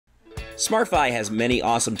SmartFi has many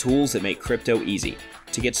awesome tools that make crypto easy.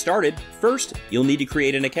 To get started, first, you'll need to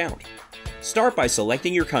create an account. Start by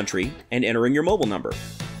selecting your country and entering your mobile number.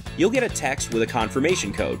 You'll get a text with a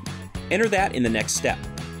confirmation code. Enter that in the next step.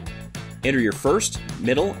 Enter your first,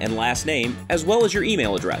 middle, and last name, as well as your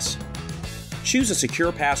email address. Choose a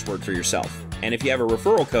secure password for yourself, and if you have a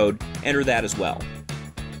referral code, enter that as well.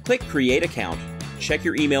 Click Create Account, check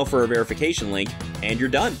your email for a verification link, and you're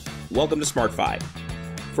done. Welcome to SmartFi.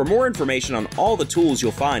 For more information on all the tools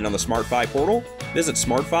you'll find on the SmartFi portal, visit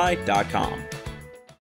smartfi.com.